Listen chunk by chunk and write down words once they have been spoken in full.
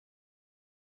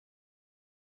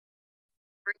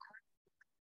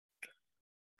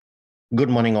Good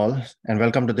morning, all, and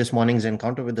welcome to this morning's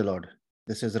Encounter with the Lord.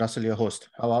 This is Russell, your host.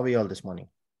 How are we all this morning?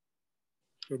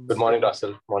 Good morning,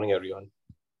 Russell. Morning, everyone.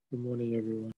 Good morning,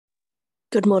 everyone.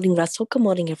 Good morning, Russell. Good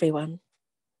morning, everyone.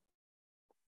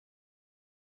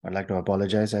 I'd like to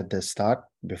apologize at the start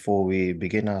before we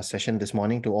begin our session this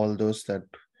morning to all those that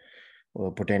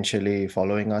were potentially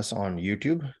following us on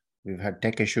YouTube. We've had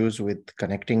tech issues with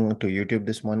connecting to YouTube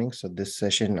this morning, so this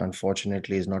session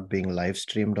unfortunately is not being live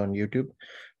streamed on YouTube,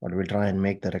 but we'll try and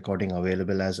make the recording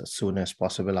available as soon as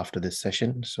possible after this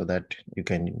session so that you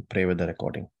can pray with the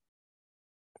recording.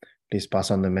 Please pass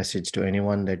on the message to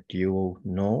anyone that you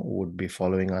know would be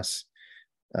following us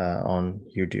on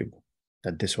YouTube,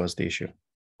 that this was the issue.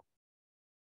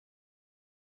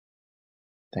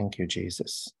 Thank you,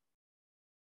 Jesus.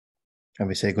 And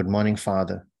we say, good morning,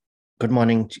 Father. Good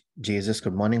morning, Jesus.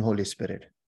 Good morning, Holy Spirit.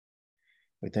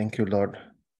 We thank you, Lord,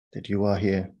 that you are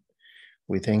here.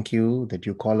 We thank you that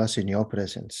you call us in your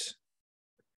presence.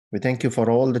 We thank you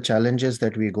for all the challenges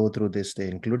that we go through this day,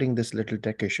 including this little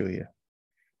tech issue here.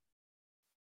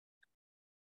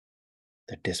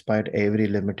 That despite every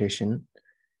limitation,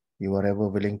 you are ever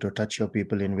willing to touch your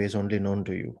people in ways only known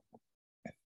to you.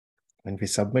 When we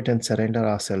submit and surrender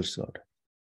ourselves, Lord,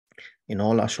 in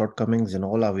all our shortcomings, in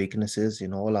all our weaknesses,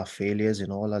 in all our failures,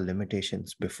 in all our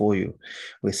limitations before you,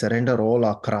 we surrender all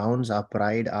our crowns, our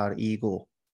pride, our ego,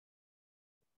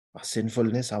 our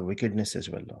sinfulness, our wickedness as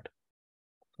well, Lord.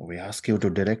 We ask you to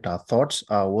direct our thoughts,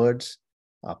 our words,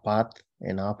 our path,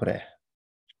 and our prayer.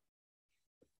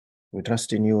 We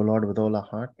trust in you, Lord, with all our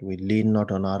heart. We lean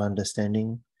not on our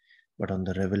understanding, but on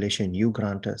the revelation you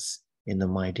grant us in the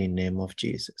mighty name of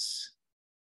Jesus.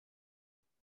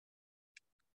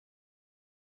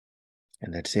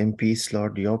 And that same peace,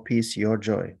 Lord, your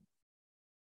joy,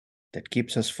 that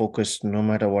keeps us focused no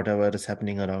matter whatever is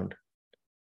happening around.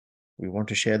 We want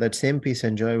to share that same peace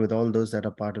and joy with all those that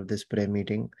are part of this prayer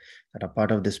meeting, that are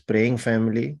part of this praying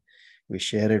family. We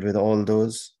share it with all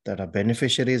those that are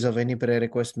beneficiaries of any prayer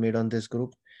request made on this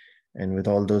group, and with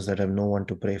all those that have no one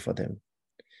to pray for them.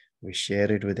 We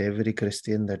share it with every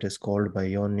Christian that is called by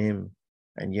your name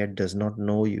and yet does not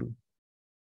know you,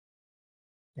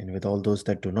 and with all those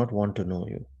that do not want to know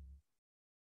you.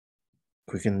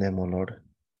 Quicken them, O Lord,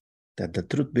 that the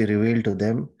truth be revealed to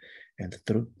them, and the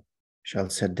truth shall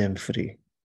set them free.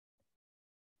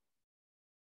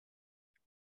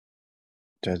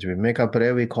 So as we make our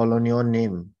prayer, we call on your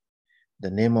name,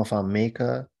 the name of our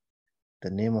Maker,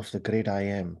 the name of the great I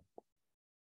Am,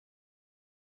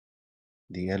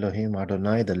 the Elohim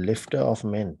Adonai, the lifter of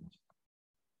men,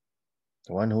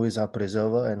 the one who is our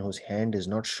preserver and whose hand is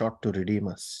not short to redeem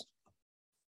us,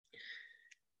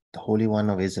 the Holy One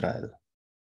of Israel.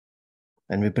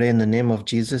 And we pray in the name of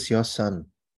Jesus, your Son,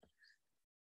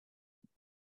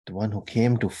 the one who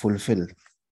came to fulfill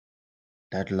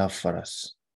that love for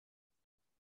us,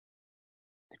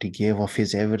 that he gave of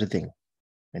his everything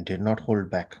and did not hold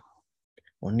back,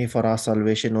 only for our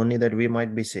salvation, only that we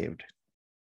might be saved.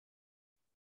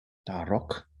 Our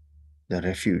rock, the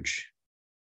refuge,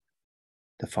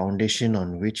 the foundation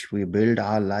on which we build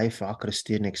our life, our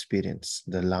Christian experience,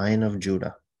 the Lion of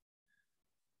Judah.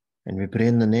 And we pray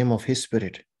in the name of his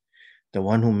Spirit, the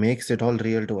one who makes it all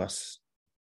real to us,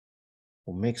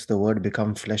 who makes the word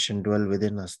become flesh and dwell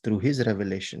within us through his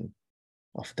revelation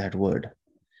of that word,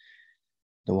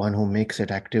 the one who makes it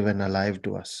active and alive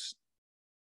to us,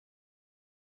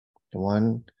 the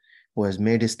one who has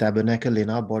made his tabernacle in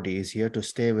our body is here to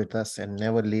stay with us and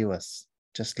never leave us,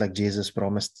 just like Jesus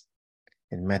promised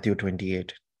in Matthew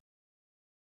 28.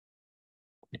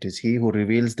 It is he who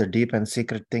reveals the deep and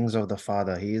secret things of the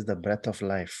Father. He is the breath of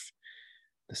life,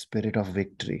 the spirit of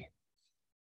victory.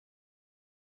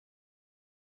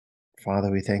 Father,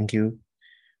 we thank you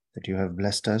that you have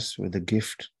blessed us with the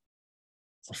gift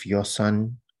of your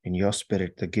Son and your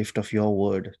Spirit, the gift of your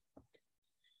word.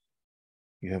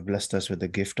 You have blessed us with the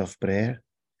gift of prayer.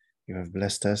 You have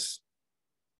blessed us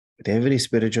with every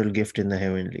spiritual gift in the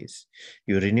heavenlies.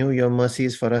 You renew your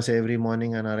mercies for us every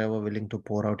morning and are ever willing to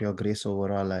pour out your grace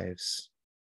over our lives,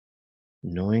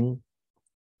 knowing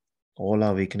all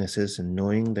our weaknesses and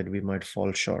knowing that we might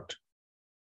fall short.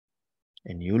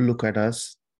 And you look at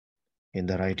us in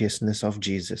the righteousness of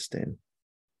Jesus then,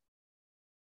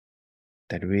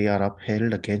 that we are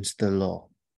upheld against the law,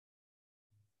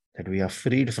 that we are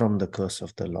freed from the curse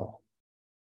of the law,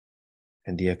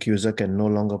 and the accuser can no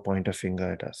longer point a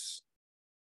finger at us.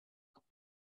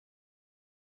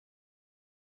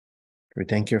 We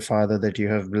thank you, Father, that you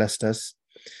have blessed us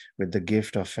with the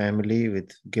gift of family,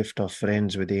 with gift of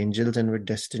friends, with angels, and with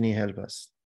destiny help us.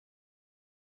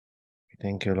 We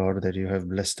Thank you, Lord, that you have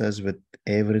blessed us with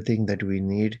everything that we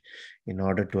need in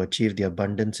order to achieve the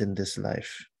abundance in this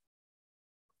life.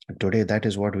 And today, that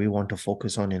is what we want to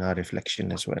focus on in our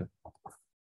reflection as well.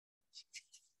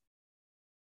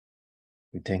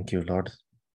 We thank you, Lord,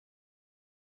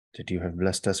 that you have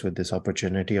blessed us with this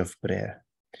opportunity of prayer,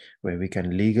 where we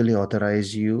can legally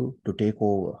authorize you to take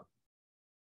over.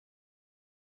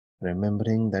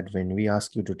 Remembering that when we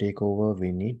ask you to take over,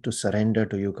 we need to surrender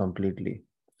to you completely,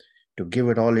 to give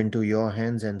it all into your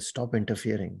hands and stop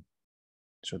interfering,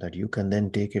 so that you can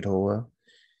then take it over.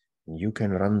 You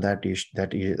can run that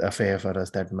affair for us,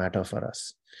 that matter for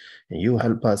us. And you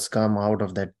help us come out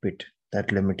of that pit,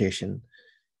 that limitation.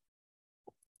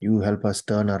 You help us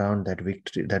turn around that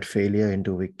victory, that failure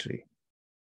into victory.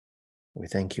 We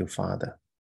thank you, Father.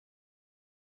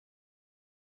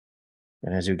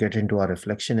 And as you get into our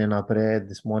reflection in our prayer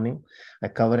this morning, I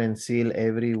cover and seal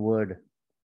every word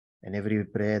and every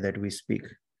prayer that we speak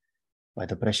by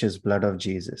the precious blood of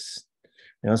Jesus.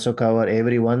 I also cover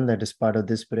everyone that is part of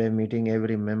this prayer meeting,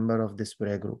 every member of this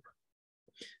prayer group,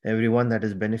 everyone that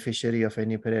is beneficiary of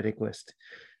any prayer request,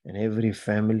 and every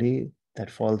family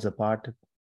that falls apart,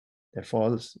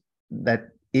 that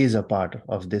is a part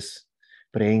of this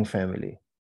praying family.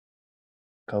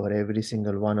 Cover every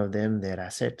single one of them, their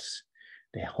assets,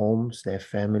 their homes, their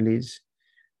families,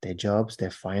 their jobs, their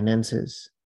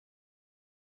finances,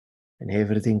 and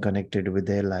everything connected with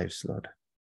their lives, Lord.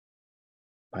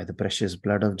 By the precious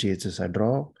blood of Jesus, I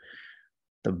draw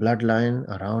the bloodline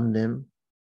around them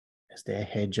as their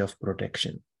hedge of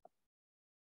protection.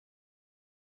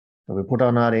 We put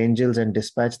on our angels and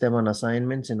dispatch them on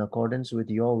assignments in accordance with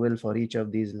your will for each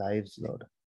of these lives, Lord.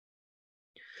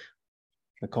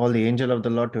 I call the angel of the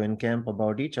Lord to encamp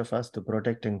about each of us to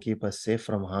protect and keep us safe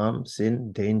from harm,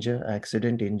 sin, danger,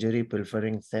 accident, injury,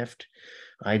 pilfering, theft,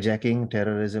 hijacking,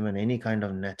 terrorism, and any kind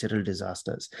of natural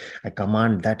disasters. I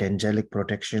command that angelic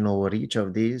protection over each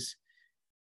of these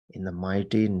in the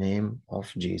mighty name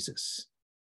of Jesus.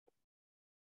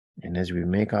 And as we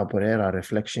make our prayer, our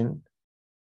reflection,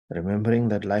 remembering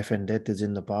that life and death is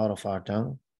in the power of our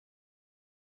tongue,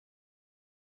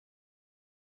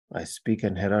 I speak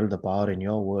and herald the power in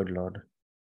your word, Lord,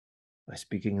 by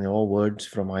speaking your words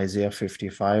from Isaiah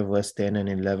 55, verse 10 and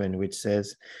 11, which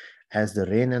says, "As the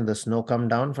rain and the snow come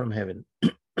down from heaven,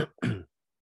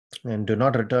 and do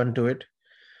not return to it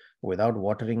without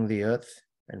watering the earth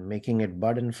and making it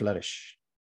bud and flourish,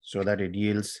 so that it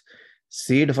yields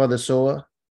seed for the sower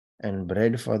and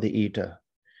bread for the eater,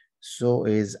 so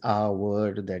is our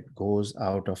word that goes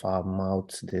out of our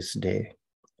mouths this day."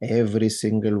 Every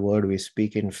single word we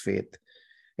speak in faith,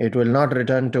 it will not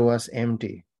return to us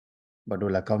empty, but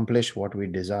will accomplish what we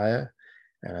desire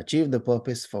and achieve the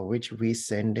purpose for which we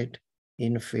send it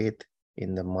in faith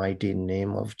in the mighty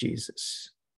name of Jesus.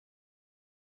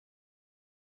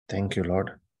 Thank you,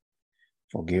 Lord,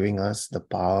 for giving us the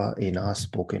power in our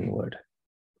spoken word.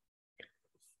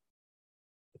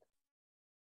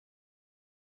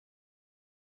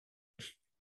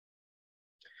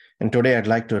 And today I'd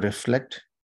like to reflect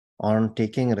on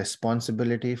taking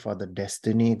responsibility for the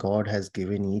destiny God has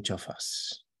given each of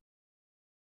us.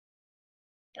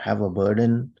 Have a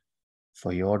burden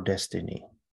for your destiny.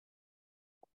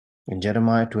 In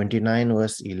Jeremiah 29,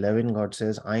 verse 11, God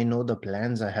says, "I know the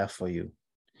plans I have for you,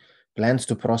 plans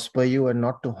to prosper you and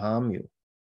not to harm you,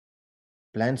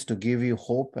 plans to give you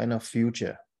hope and a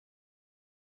future."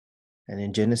 And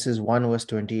in Genesis 1, verse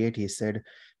 28, he said,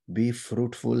 "Be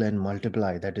fruitful and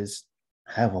multiply." That is,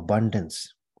 have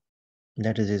abundance.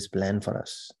 That is his plan for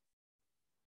us.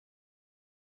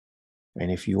 And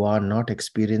if you are not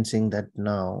experiencing that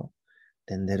now,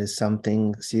 then there is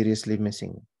something seriously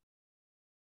missing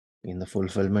in the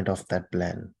fulfillment of that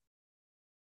plan.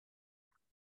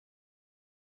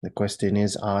 The question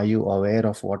is, are you aware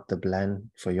of what the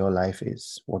plan for your life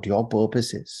is, what your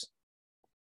purpose is?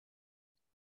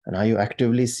 And are you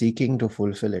actively seeking to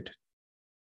fulfill it?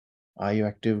 Are you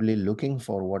actively looking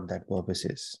for what that purpose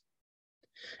is?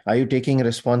 Are you taking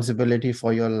responsibility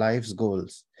for your life's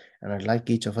goals? And I'd like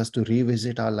each of us to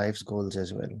revisit our life's goals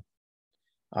as well.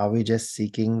 Are we just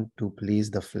seeking to please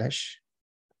the flesh?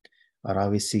 Or are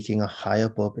we seeking a higher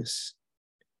purpose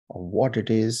of what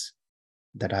it is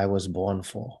that I was born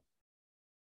for?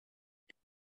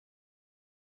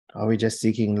 Are we just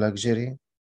seeking luxury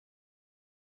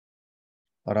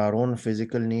or our own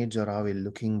physical needs, or are we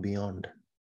looking beyond?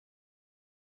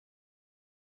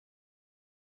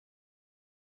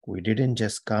 We didn't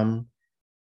just come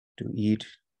to eat,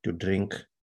 to drink,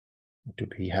 to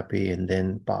be happy, and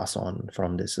then pass on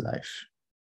from this life.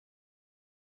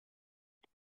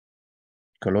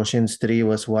 Colossians 3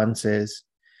 verse 1 says,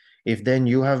 If then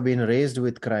you have been raised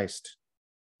with Christ,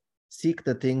 seek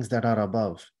the things that are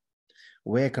above,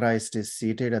 where Christ is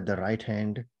seated at the right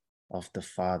hand of the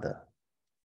Father.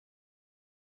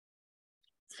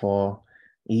 For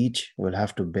each will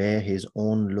have to bear his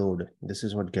own load. This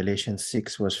is what Galatians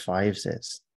 6 verse 5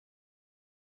 says.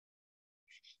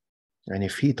 And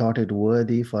if he thought it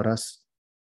worthy for us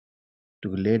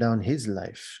to lay down his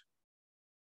life,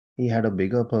 he had a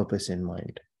bigger purpose in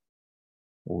mind.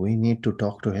 We need to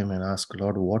talk to him and ask,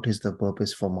 Lord, what is the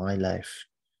purpose for my life?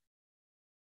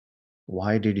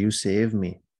 Why did you save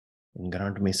me and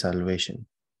grant me salvation?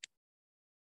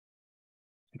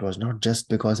 It was not just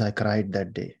because I cried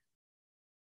that day.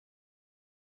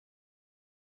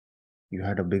 You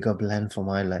had a bigger plan for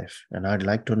my life, and I'd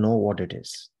like to know what it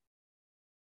is.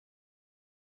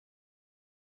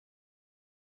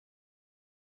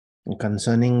 And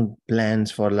concerning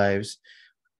plans for lives,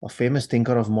 a famous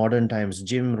thinker of modern times,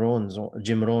 Jim Rohn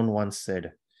once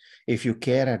said, if you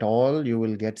care at all, you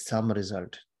will get some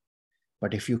result.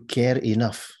 But if you care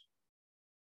enough,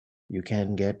 you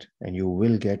can get and you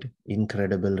will get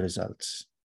incredible results.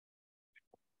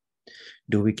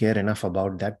 Do we care enough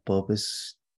about that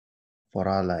purpose for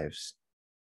our lives?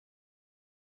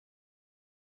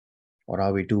 Or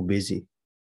are we too busy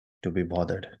to be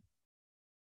bothered?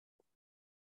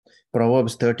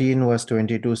 Proverbs 13 verse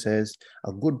 22 says,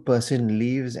 a good person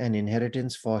leaves an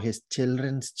inheritance for his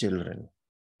children's children.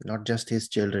 Not just his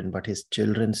children, but his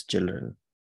children's children.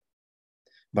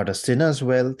 But a sinner's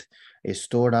wealth is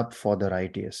stored up for the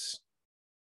righteous.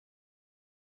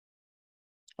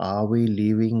 Are we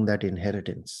leaving that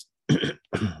inheritance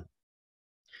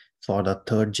for the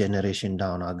third generation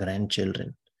down, our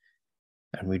grandchildren?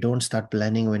 And we don't start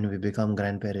planning when we become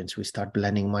grandparents. We start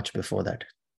planning much before that.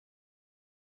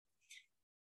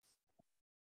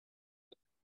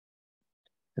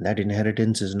 And that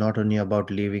inheritance is not only about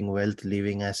leaving wealth,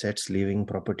 leaving assets, leaving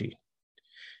property.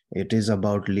 It is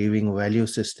about leaving value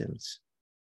systems.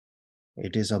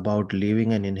 It is about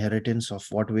leaving an inheritance of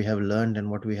what we have learned and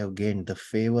what we have gained, the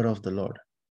favor of the Lord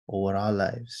over our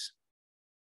lives,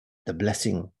 the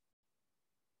blessing.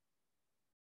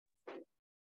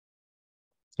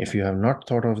 If you have not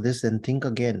thought of this, then think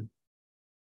again.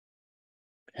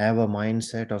 Have a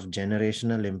mindset of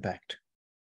generational impact.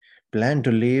 Plan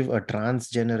to leave a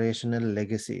transgenerational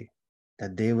legacy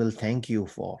that they will thank you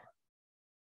for.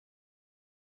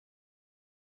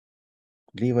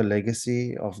 Leave a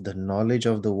legacy of the knowledge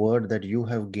of the word that you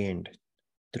have gained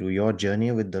through your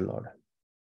journey with the Lord.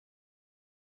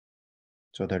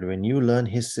 So that when you learn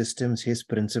his systems, his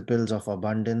principles of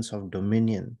abundance, of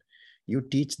dominion, you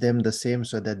teach them the same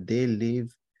so that they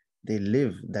live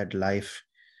that life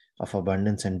of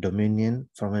abundance and dominion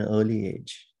from an early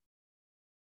age.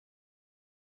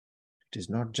 It is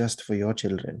not just for your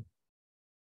children.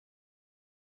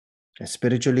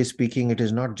 Spiritually speaking, it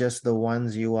is not just the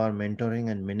ones you are mentoring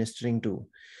and ministering to,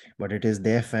 but it is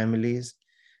their families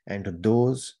and to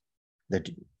those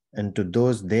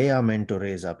they are meant to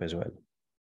raise up as well.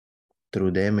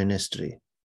 Through their ministry,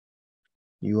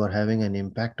 you are having an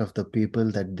impact of the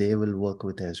people that they will work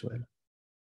with as well.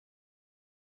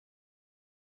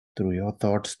 Through your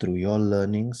thoughts, through your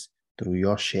learnings, through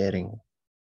your sharing,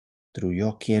 through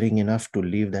your caring enough to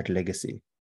leave that legacy.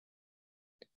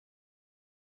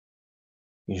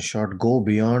 In short, go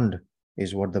beyond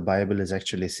is what the Bible is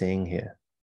actually saying here.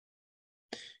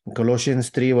 In Colossians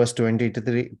 3 verse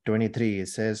 23, it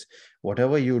says,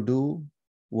 whatever you do,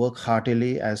 work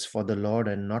heartily as for the Lord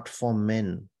and not for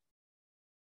men.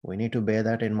 We need to bear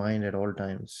that in mind at all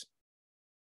times.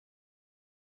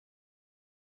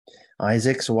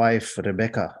 Isaac's wife,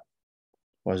 Rebekah,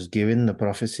 was given the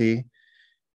prophecy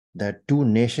that 2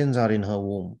 nations are in her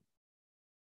womb.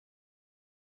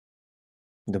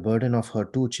 The burden of her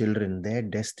 2 children, their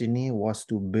destiny was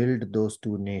to build those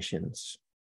 2 nations.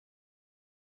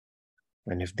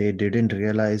 And if they didn't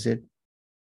realize it,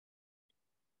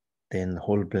 then the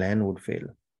whole plan would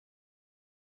fail.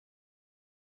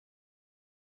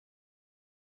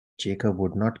 Jacob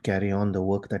would not carry on the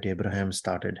work that Abraham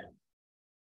started.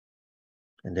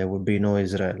 And there would be no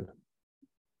Israel.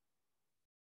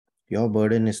 Your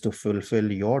burden is to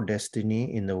fulfill your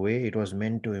destiny in the way it was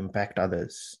meant to impact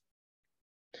others.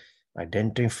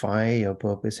 Identify your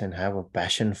purpose and have a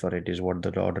passion for it is what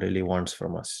the Lord really wants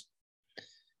from us.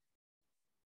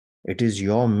 It is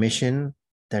your mission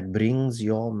that brings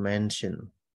your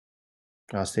mansion.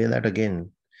 I'll say that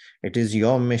again. It is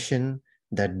your mission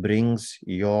that brings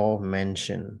your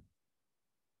mansion.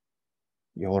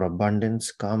 Your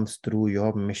abundance comes through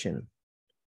your mission,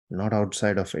 not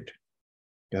outside of it.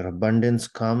 Your abundance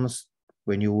comes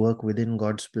when you work within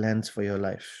God's plans for your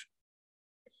life.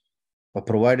 but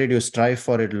provided you strive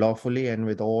for it lawfully and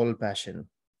with all passion.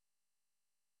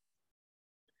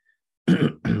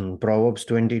 Proverbs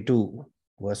 22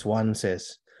 verse 1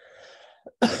 says,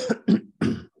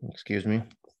 excuse me.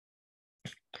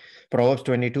 Proverbs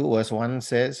 22 verse 1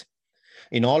 says,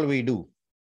 in all we do,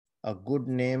 a good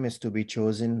name is to be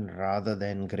chosen rather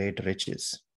than great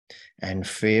riches, and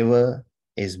favor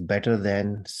is better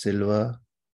than silver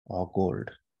or gold.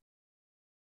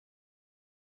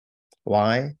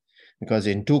 Why? Because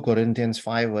in 2 Corinthians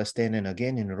 5 verse 10 and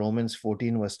again in Romans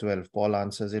 14 verse 12, Paul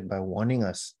answers it by warning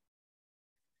us,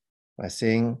 by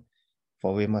saying,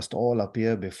 for we must all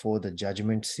appear before the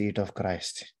judgment seat of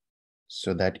Christ,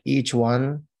 so that each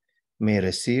one may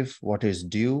receive what is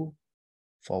due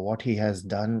for what he has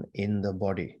done in the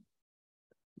body,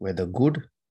 whether good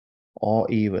or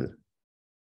evil.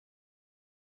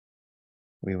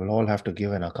 We will all have to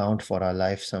give an account for our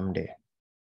life someday.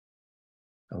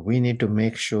 We need to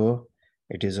make sure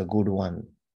it is a good one.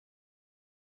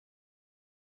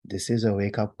 This is a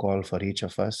wake-up call for each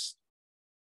of us.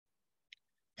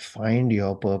 Find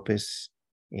your purpose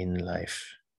in life.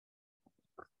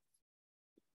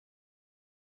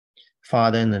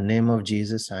 Father, in the name of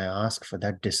Jesus, I ask for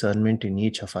that discernment in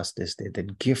each of us this day,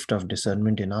 that gift of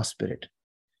discernment in our spirit.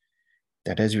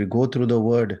 That as we go through the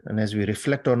word and as we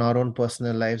reflect on our own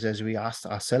personal lives, as we ask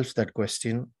ourselves that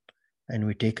question and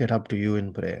we take it up to you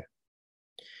in prayer,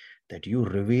 that you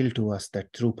reveal to us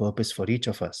that true purpose for each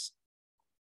of us,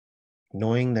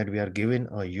 knowing that we are given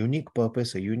a unique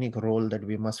purpose, a unique role that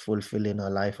we must fulfill in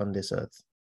our life on this earth.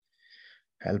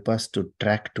 Help us to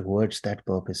track towards that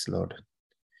purpose, Lord.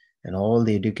 And all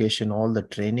the education, all the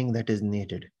training that is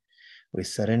needed, we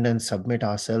surrender and submit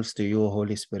ourselves to you,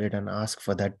 Holy Spirit, and ask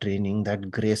for that training,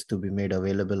 that grace to be made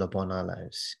available upon our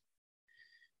lives.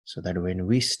 So that when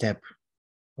we step,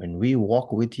 when we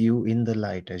walk with you in the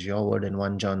light, as your word in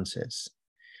 1 John says,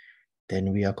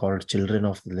 then we are called children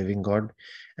of the living God,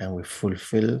 and we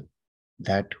fulfill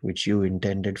that which you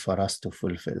intended for us to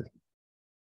fulfill.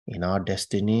 In our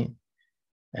destiny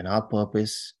and our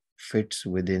purpose fits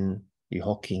within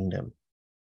your kingdom.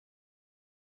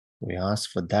 We ask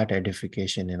for that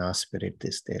edification in our spirit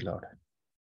this day, Lord.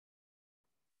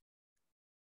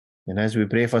 And as we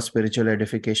pray for spiritual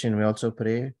edification, we also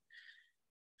pray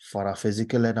for our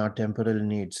physical and our temporal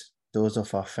needs, those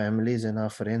of our families and our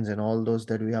friends and all those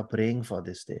that we are praying for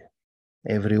this day,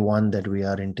 everyone that we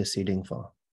are interceding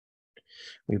for.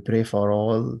 We pray for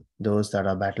all those that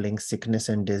are battling sickness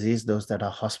and disease, those that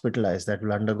are hospitalized, that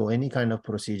will undergo any kind of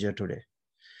procedure today.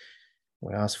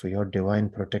 We ask for your divine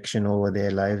protection over their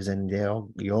lives and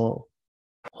your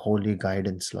holy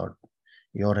guidance, Lord.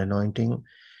 Your anointing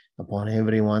upon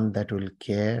everyone that will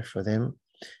care for them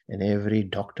and every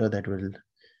doctor that will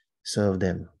serve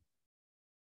them.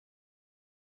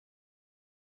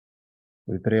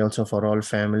 We pray also for all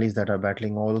families that are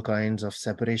battling all kinds of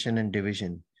separation and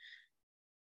division.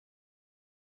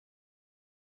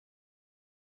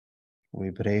 We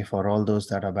pray for all those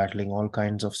that are battling all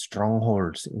kinds of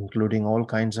strongholds, including all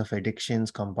kinds of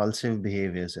addictions, compulsive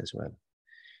behaviors as well,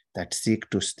 that seek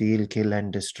to steal, kill,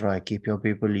 and destroy. Keep your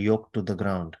people yoked to the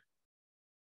ground.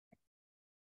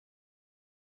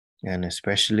 And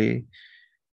especially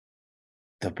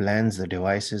the plans, the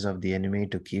devices of the enemy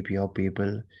to keep your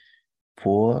people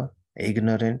poor,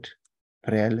 ignorant,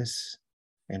 prayerless,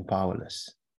 and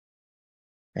powerless,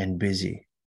 and busy.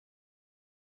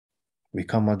 We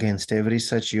come against every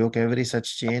such yoke, every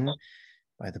such chain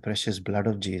by the precious blood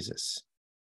of Jesus.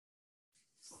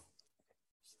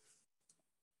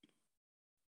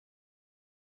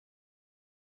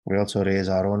 We also raise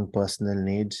our own personal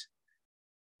needs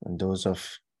and those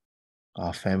of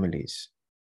our families.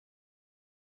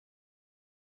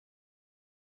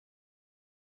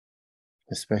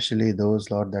 Especially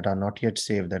those, Lord, that are not yet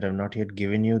saved, that have not yet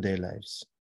given you their lives.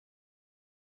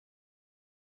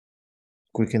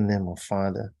 Quicken them, O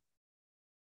Father,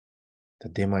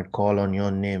 that they might call on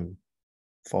your name.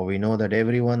 For we know that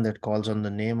everyone that calls on the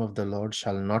name of the Lord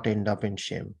shall not end up in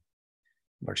shame,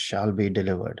 but shall be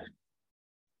delivered.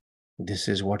 This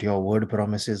is what your word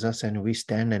promises us, and we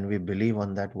stand and we believe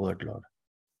on that word, Lord.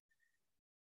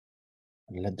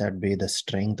 And let that be the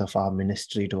strength of our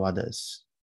ministry to others.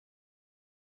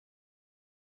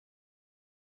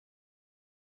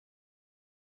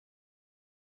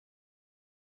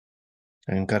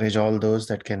 I encourage all those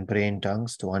that can pray in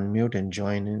tongues to unmute and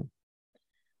join in.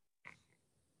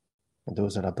 And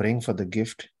those that are praying for the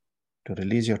gift, to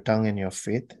release your tongue and your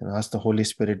faith and ask the Holy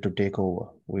Spirit to take over.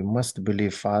 We must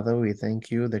believe, Father, we thank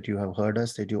you that you have heard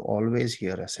us, that you always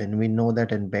hear us. And we know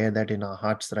that and bear that in our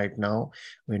hearts right now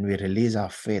when we release our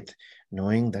faith,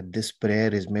 knowing that this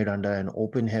prayer is made under an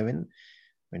open heaven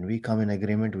when we come in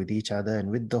agreement with each other and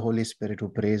with the Holy Spirit who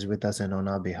prays with us and on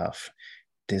our behalf.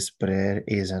 This prayer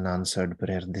is an answered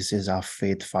prayer. This is our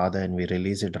faith, Father, and we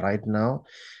release it right now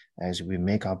as we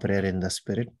make our prayer in the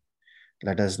Spirit.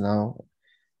 Let us now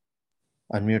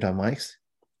unmute our mics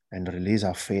and release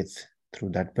our faith through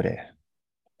that prayer.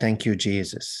 Thank you,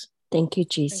 Jesus. Thank you,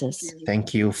 Jesus.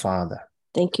 Thank you, Father.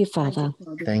 Thank you, Father.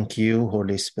 Thank you,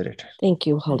 Holy Spirit. Thank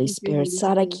you, Holy Spirit.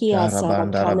 Sarakia,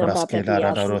 Arabandara Sarakana, braskela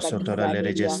Papapia, rosotora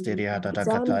legesteria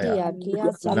datakataya. Zandia, Kia,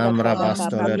 Namra Sandakada,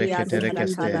 bastola Papapia,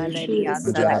 reketerekeste.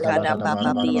 Sarakada,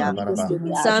 Papapia.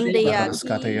 Sandia,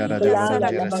 Kia,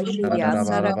 Sarakashia,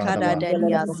 Sarakada,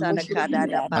 Dedia,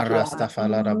 Sarakada, Arasta Papa.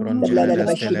 falada bronjele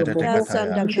destele Kia,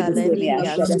 redekataya. Sandakada,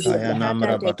 Dedia, Kaya Sarakada,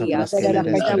 namra bata Dedia, braskele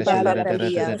Sarakada, destere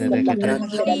shele Papapia. redekete.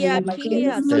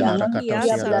 Kia, Stella Sarakia,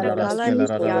 rakatosia la Sandakala, raskela Dedia,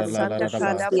 radaba.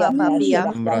 Sandakada, Papapia.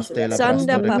 Mbrastela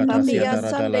Sanda brastore papa katasia pia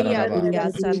tarada sanda la radaba.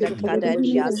 yandia sanda kada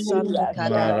dia sanda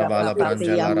kada da Marabala papa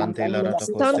pia brangela rantela sanda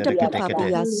ratokostere papa kete.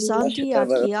 pia sandia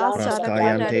kia sada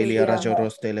Praskayan kada telia dia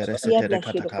rajorostele resetere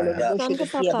katakaya. sanda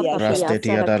papa pia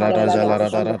Rastetia sada da la kada raja dia la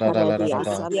sanda kada dia radaba.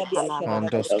 sanda kalada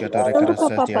Mandos ketare sanda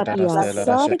papa krasetia da pia rastela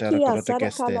sada rasetera kia sada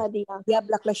krotekeste. kala dia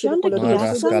sanda kia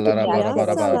Maras sanda kalara kia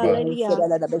sala barabaraba. lelia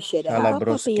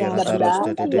papa Calabros pia sada keratalos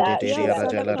kia kia de sada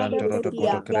rajala kada rantoroto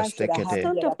dia koto kreste kete.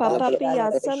 sanda papa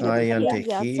pia sanda Ayante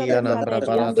kia ki sada kada anambra dia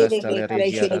balada sanda stale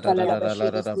regia da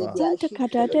radaba. Santa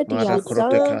Cadada dia Mara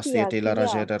krote Santia krasieti la Kia.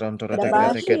 rajeda rantoro de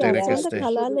krete Kia kete Santa rekeste.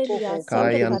 Calale dia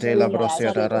Santa Kayante la Cadadia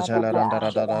brosieta Santa rajala Papa.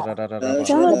 randaradaba.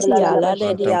 Santia la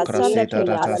Manto dia Santa krasita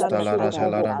da Kia tasta Santa la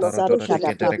rajala Cadadia rantoroto Santa de Cada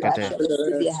kete Papa. rekete.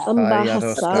 Ambaha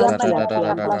Kayados kata da Santia da da da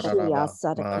Kia da da Papa da da Pia ba.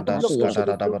 Santa Madas Cadadia. kata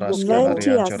da da braske la Ventia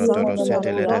rianchoro toro Santia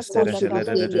setele Kia restere Santa shele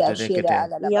Cadadia. de kete.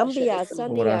 Yambia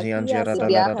Sandia Uras Kia yanjera da Santa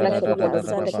la da da da da da Cadadia da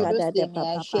da da Santa ba. Cadada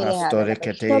Papa. Rastore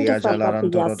kete Santa ya Papa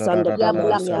Pia jalarantoro da da Santa da da da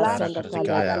da Cadadia satara Santa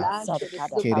kartikaya. Cadadia Santa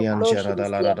Cada Kirian Papa. jera da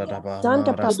la da da da ba.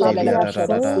 Santa Ma Papa rastelia Pia da da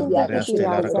da da. Santa Kia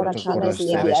Rastela Sara rakroto Kada koro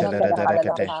Dia stele shele Santa de Kada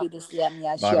rekete. Papa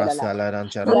Barasta la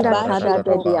ranchara Santa da da da Kada da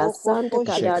da ba. Dia Santa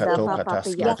Kada da Shekato Papa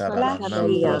Pia kataskia da da Santa da. Kada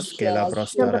Dia Nambros ke la Santa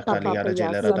brostara Papa kaliara Pia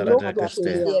jelera da da Santa da Kada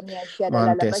keste. Dia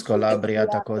Mantes colabria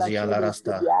takozia la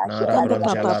rasta. Nara Santa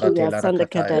Papa bronjala Pia ratela Santa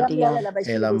Kada rakataya. Dia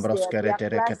Elambros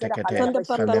kete kete kete. Santa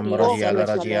Papa Pia Kanemrosia la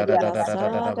Santa Kada rajia da da Dia da da da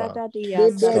da da Sada ba. da Dia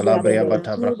Santa Scolabria Kada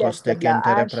bata bracoste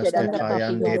kentere preste Santa Papa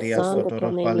kayan Pia deria Santa sotoro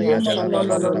Kanania palia jala Santa da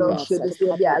la da da ba. Kanania Santa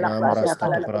Kada da Namras Pada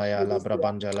kata Papa praya la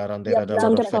brabanja la randera da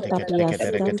Santa borosete Papa kete Pia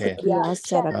kete Santa rekete. Kia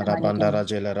Sara Ara Kada bandara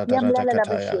jela da raja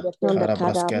kataya. Santa Kara Kada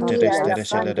braskete Papia restere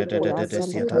shele Santa Kia de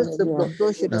Santa desiata. Kanadia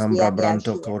Nambra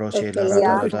branto koroshi la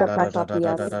rada da da Santa da da da Papa da da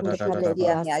Pia da da Santa da da da ba.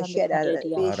 Kanadia Santa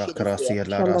Kanadia Ara krasia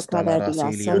la Santa rasta la Kanadia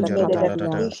rasili Santa anjala da da da Kanadia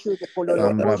da.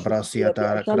 Ambra brasia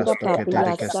tara Santa krasto kete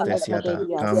Papia Santa rekestesiata.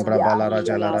 Kanadia Cambra Santa balara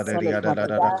jala Kanadia da Santa da da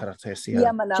da da Kanadia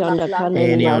kratesia. Santa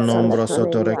Enio Kanadia Santa nombro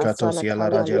soto Kanadia recato Santa sia la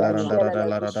ragela randa Kanadia da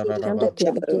Santa ba.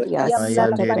 Kanadia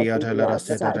Santa Ayanderia tela Kanadia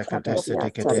rasete Santa rekate Kanadia Santa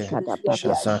setekete. Kanadia Papa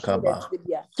Shazaka ba.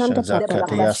 Santa Papa Shazakate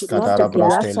Papa yaskatara Santa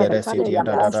Kia broste Santa lere sidia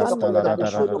da Kanadia da da Santa stala da da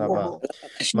da Kanadia da da ba.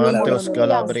 Mantos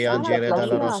Kia Santa calabriangere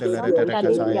dalla Kadia roselere Santa de Kanadia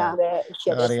recataya.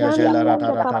 Aria Shanda gela da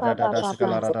da Kanda da da Papa da da Papa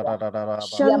scala Papa da da da da da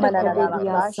ba ba Shanda ba ba ba ba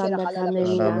Kadedia ba. Sanda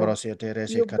Kanania Adambrosia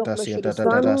teresi catasia da da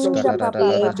da da Sanda scada da da Papa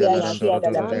da da gela Papia randoro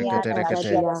to Sanda recate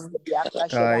recate. Kadadia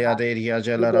Kaya de ria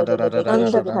gela da da da da da da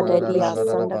Sanda da da da Kadedia da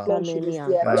da da Sanda ba.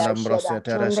 Kanania Adambrosia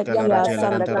Sanda terescala Kia ragela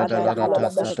Sanda randara da da da Kadadia da Sanda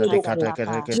sata de cate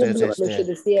Kadapapa recate zeste.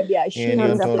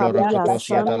 Enion Sanda tolora Papia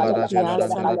cotosia da la Sanda ragela Kia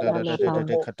randara Sanda da da da da Kanapa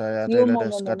de cataya de la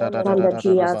descada da da da Sanda da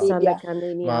da da Kia ba. Sanda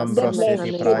Kanania Sanda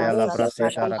Mambroseti praya Kanania la Sanda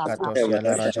braseta Kadapapa rakatosia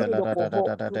la rajela da da da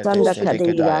da da de Sanda teste de Kadedia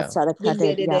ketaya. Sanda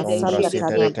Kadedia Sanda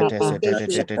Ombrosete rekete Kadapapa sete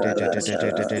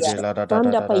de la da da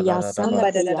da Sanda da da da Paya da da Sanda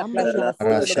ba. Kayamba Ya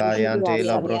Sanda Raskayante Kadedia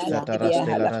la Sanda Kia brosteta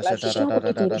raste la rajeta da da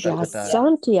da da da da Shantidia kataya.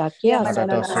 Santia Kia Ada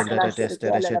Sanda dosil de Kadapa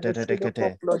teste de shete de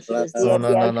kete.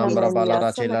 Ona Sanda na nambra bala Kanania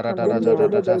Sanda rajela da da da da da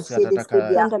Kanania da da skata da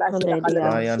kaya. Sanda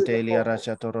Kandia Ayante lia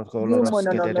rajato rokolos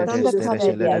kete de Sanda teste de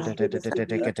shele Kadedia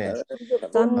de kete.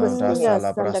 Sandia Andasa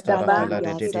la Sanda brasta rakala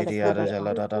Kaladia de Sanda dia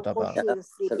rajela Kadapa da da da ba.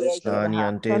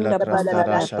 Naniante la Sanda crasta Papa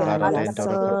rasha la Papaya dentro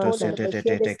rocoto Sanda sete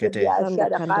te kete. Sanda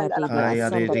Kandadia Kaya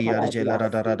de Sanda dia rjela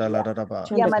Kadadia da ba.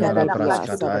 Sanda Mara Kadadia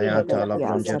braskata Sanda ya ta la Kadadia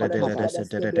bronje Sanda Kada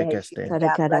de keste. Sanda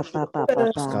Kada Papa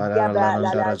Papa Skara la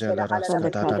randa rajela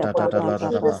Sanda raskata Kada Papa da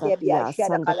Papa ba. Papia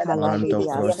Sanda Manto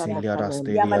Kaladia Sanda crosilia Kanania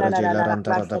rasteria rajela da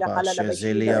ba.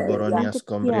 Shezelia Sanda boronias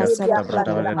Kia combrias Sanda kata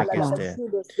Kada de Papa keste.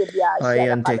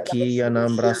 Ayante ki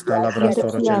anambrasta la Sanda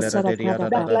brasto Kia rojela Sanda de dia Kada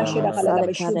Papa da Sanda ba.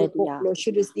 Kadadia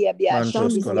Mantus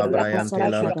Shandia colabrayante Sanda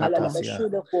la Kada Papa racatasia.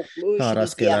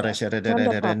 Caras que la resere Sanda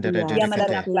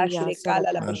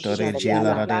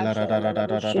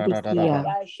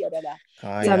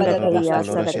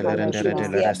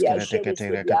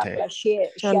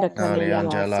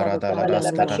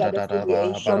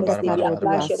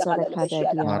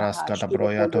Maraskata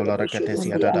broyato la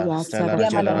reketesia dada, stella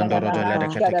regelarandoro de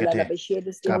lerekete,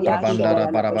 caprabandara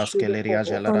barabaskeleria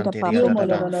gelaranteria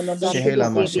dada, shehela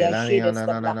maselania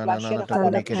nananana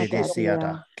toponike de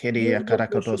siada, kedia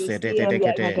karakato se de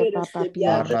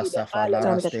marasa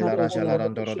falara stella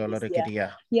regelarandoro de lereketia,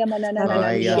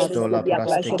 ayastola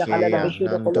prastekeya,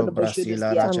 nanto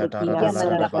brasila rajatara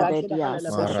daladaba,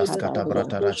 maraskata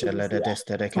brata rajele de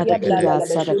desterekete,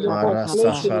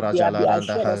 marasa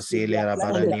farajalaranda hasile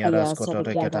rabarania raskoto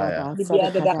reketaya.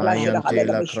 Ayante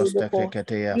la crosta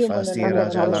crecatea fasira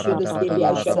jalarada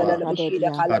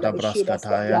Pada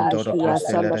braskataya todo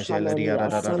prostela geleria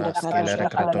radada skelera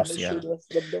kratosia.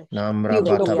 Namra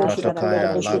bata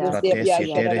protokaya la kratesi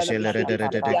tere gelere de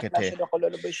dedicate.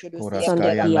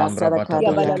 Kuraskaya nambra bata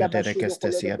patekate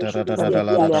rekestesia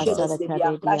radada.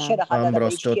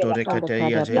 Ambros toto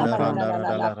recatea gelaranda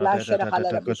radala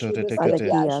radada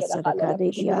kuturekate.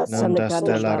 Nanda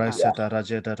stella reseta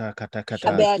rajeta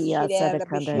katakata.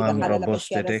 Mambro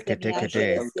boste de kete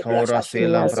kora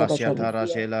sela brasiata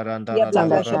rajela randa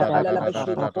rada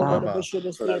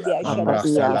ambra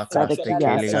sala kraste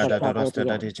kelia da rosta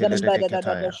da jele de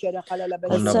ketaya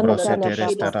kona brose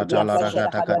teresta rajala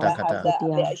ragata kata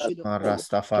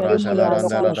marasta faraja la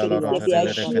randa rada la rota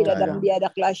de ketaya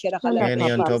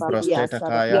eni anto prosteta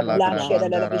kaya la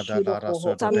grabanda rada la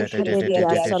raso de kete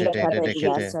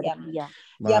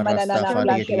marasta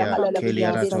fadiria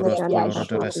kelia ratoros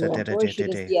poloroto de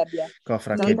sete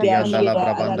Kofra kedianda la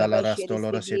brabanda la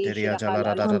rastolo seteria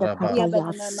jalara raba.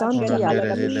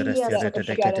 Konandere le restiere de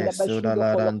decete suda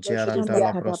la ranciaranta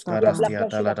la proscarastia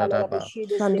la raba.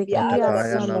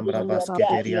 Patakaya nambra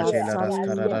basketeria jela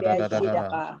raskara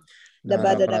rada.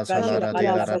 Nara brasalara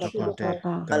de la ratoconte.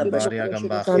 Gambaria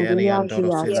gamba heri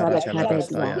andoro sela rachela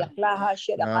rastaya.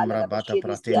 Namra bata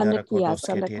pratela recordos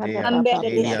keteria.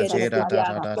 Elia jera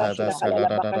da sala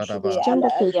raba.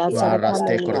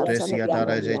 Maraste cortesia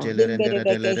tara jelerendere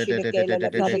de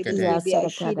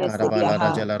Carabala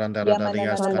Rajalaranda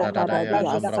Radias Caradaya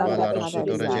Lambrabala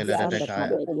Rosotora Gelere de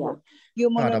Kaya.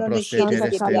 Para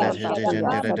prostete stella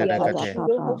jegendere de decate.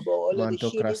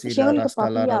 Manto crasida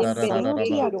rastala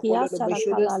rarararaba.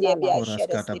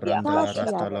 Urascata branda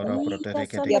rastalora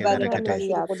proterecate kelecate.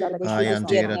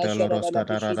 Ayantira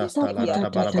deloroscata rastala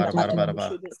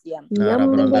radabarbarbarba. Nara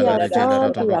bronda la regelera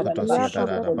torocotosia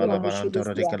da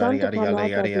balabarantora de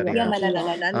Galariaria.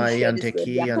 Ayante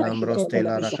ki anambro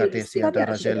stella racatesia da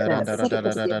ragelaranda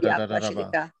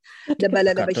rarararaba.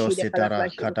 Katositara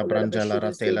kata branjala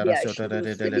rastela rasota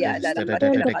de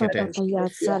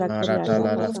Marata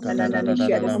la raskata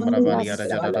lambravania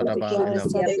rajadadaba. In the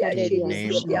mighty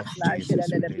name of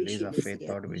Jesus, we release our faith,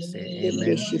 Lord. We say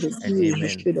amen and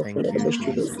amen. Thank you,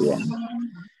 Jesus.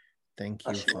 Thank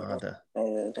you, Father.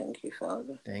 Thank you,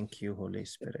 Father. Thank you, Holy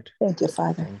Spirit. Thank you,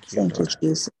 Father. Thank you, Lord.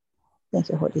 Jesus. Thank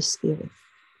you, Holy Spirit.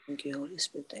 Thank you, Holy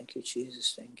Spirit. Thank you,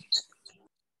 Jesus. Thank you.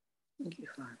 Thank you,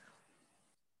 Father.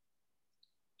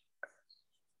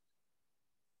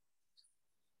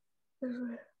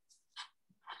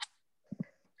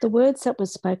 The words that were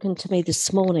spoken to me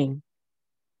this morning,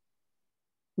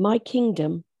 my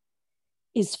kingdom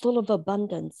is full of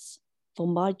abundance for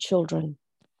my children.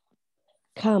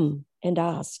 Come and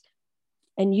ask,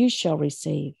 and you shall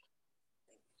receive.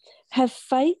 Have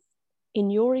faith in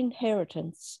your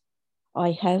inheritance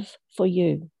I have for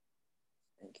you.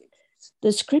 Thank you.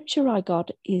 The scripture I got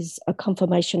is a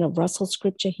confirmation of Russell's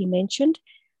scripture he mentioned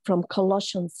from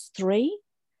Colossians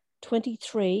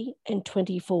 3:23 and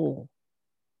 24.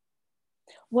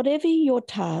 Whatever your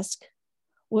task,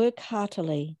 work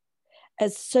heartily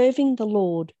as serving the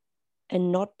Lord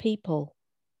and not people,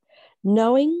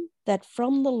 knowing that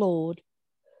from the Lord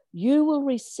you will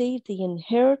receive the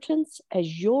inheritance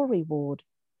as your reward.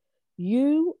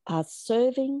 You are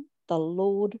serving the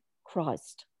Lord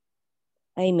Christ.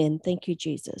 Amen. Thank you,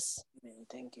 Jesus. Amen.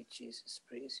 Thank you, Jesus.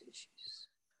 Praise you, Jesus.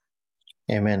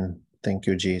 Amen. Thank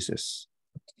you, Jesus.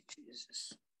 Thank you,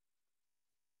 Jesus.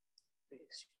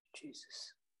 Praise you,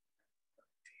 Jesus.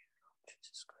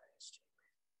 Jesus Christ.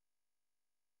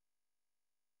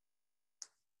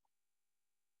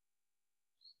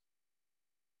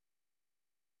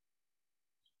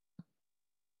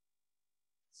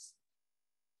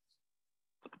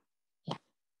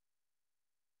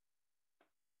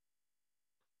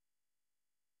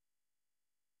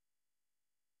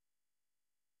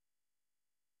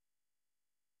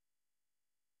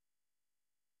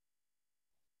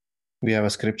 We have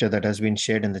a scripture that has been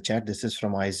shared in the chat. This is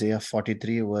from Isaiah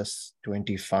 43, verse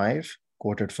 25,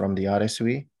 quoted from the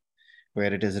RSV,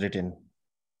 where it is written,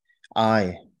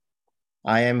 I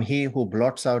am he who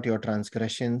blots out your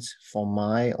transgressions for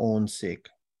my own sake,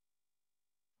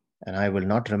 and I will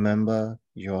not remember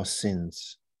your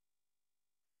sins.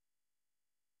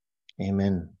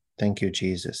 Amen. Thank you,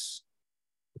 Jesus.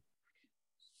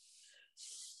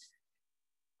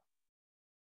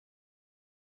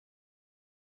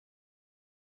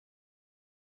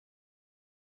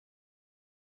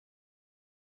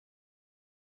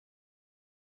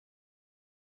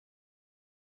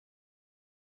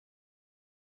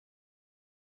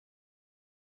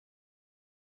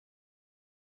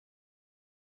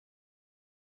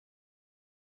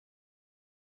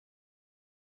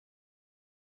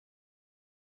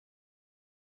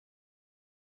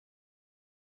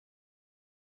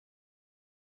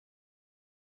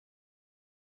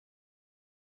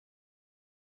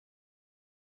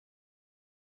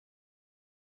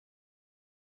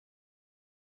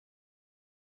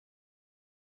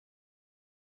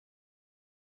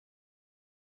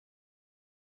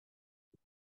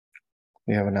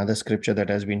 We have another scripture that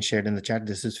has been shared in the chat.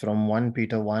 This is from 1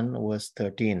 Peter 1, verse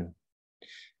 13,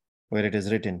 where it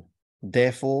is written,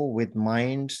 therefore, with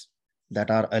minds that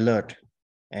are alert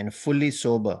and fully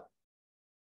sober,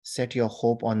 set your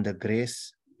hope on the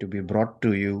grace to be brought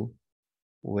to you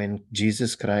when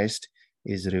Jesus Christ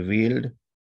is revealed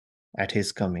at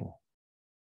his coming.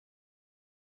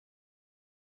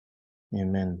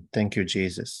 Amen. Thank you,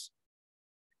 Jesus.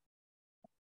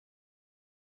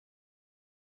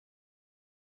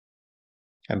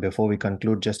 And before we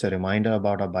conclude, just a reminder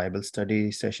about our Bible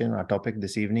study session. Our topic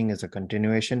this evening is a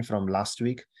continuation from last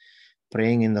week,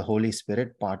 Praying in the Holy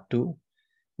Spirit, part 2,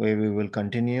 where we will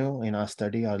continue in our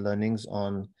study, our learnings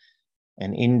on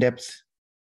an in-depth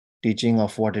teaching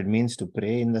of what it means to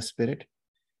pray in the Spirit.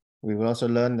 We will also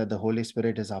learn that the Holy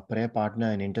Spirit is our prayer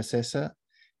partner and intercessor,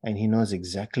 and he knows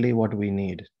exactly what we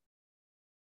need.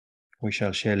 We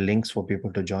shall share links for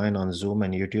people to join on Zoom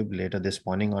and YouTube later this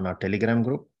morning on our Telegram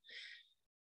group.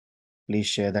 Please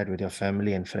share that with your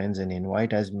family and friends and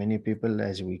invite as many people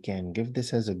as we can. Give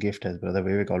this as a gift, as Brother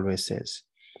Vivek always says.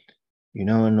 You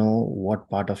never know what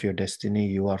part of your destiny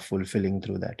you are fulfilling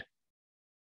through that.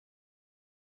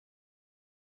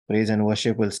 Praise and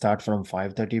worship will start from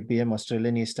 5:30 p.m.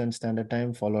 Australian Eastern Standard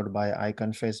Time, followed by I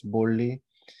Confess Boldly,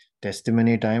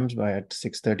 testimony times by at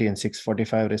 6:30 and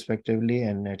 6:45 respectively,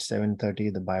 and at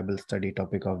 7:30 the Bible study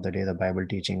topic of the day, the Bible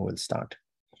teaching, will start.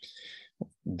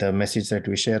 The message that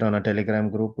we share on our Telegram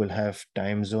group will have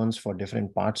time zones for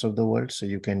different parts of the world, so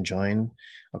you can join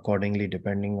accordingly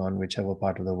depending on whichever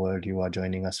part of the world you are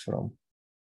joining us from.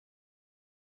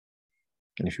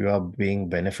 And if you are being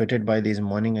benefited by these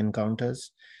morning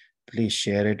encounters, please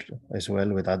share it as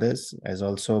well with others, as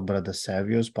also Brother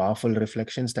Savio's powerful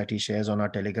reflections that he shares on our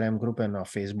Telegram group and our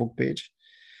Facebook page.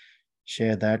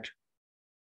 Share that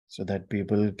so that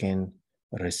people can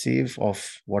receive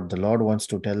of what the Lord wants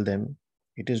to tell them.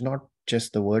 It is not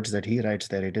just the words that he writes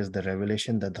there, it is the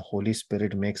revelation that the Holy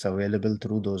Spirit makes available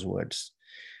through those words.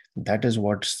 That is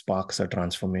what sparks a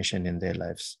transformation in their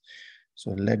lives.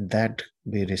 So let that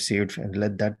be received and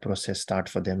let that process start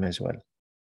for them as well.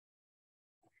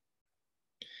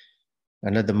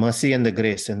 And let the mercy and the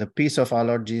grace and the peace of our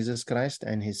Lord Jesus Christ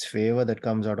and his favor that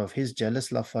comes out of his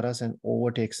jealous love for us and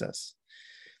overtakes us,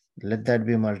 let that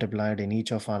be multiplied in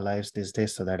each of our lives this day,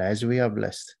 so that as we are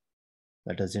blessed,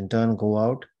 let us in turn go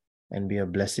out and be a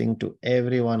blessing to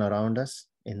everyone around us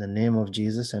in the name of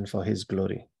Jesus and for his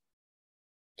glory.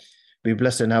 Be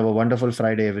blessed and have a wonderful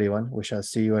Friday, everyone. We shall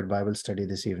see you at Bible study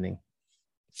this evening.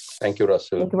 Thank you,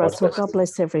 Russell. Thank you, Russell. God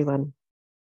bless everyone.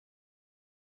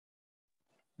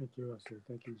 Thank you, Russell.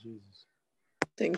 Thank you, Jesus.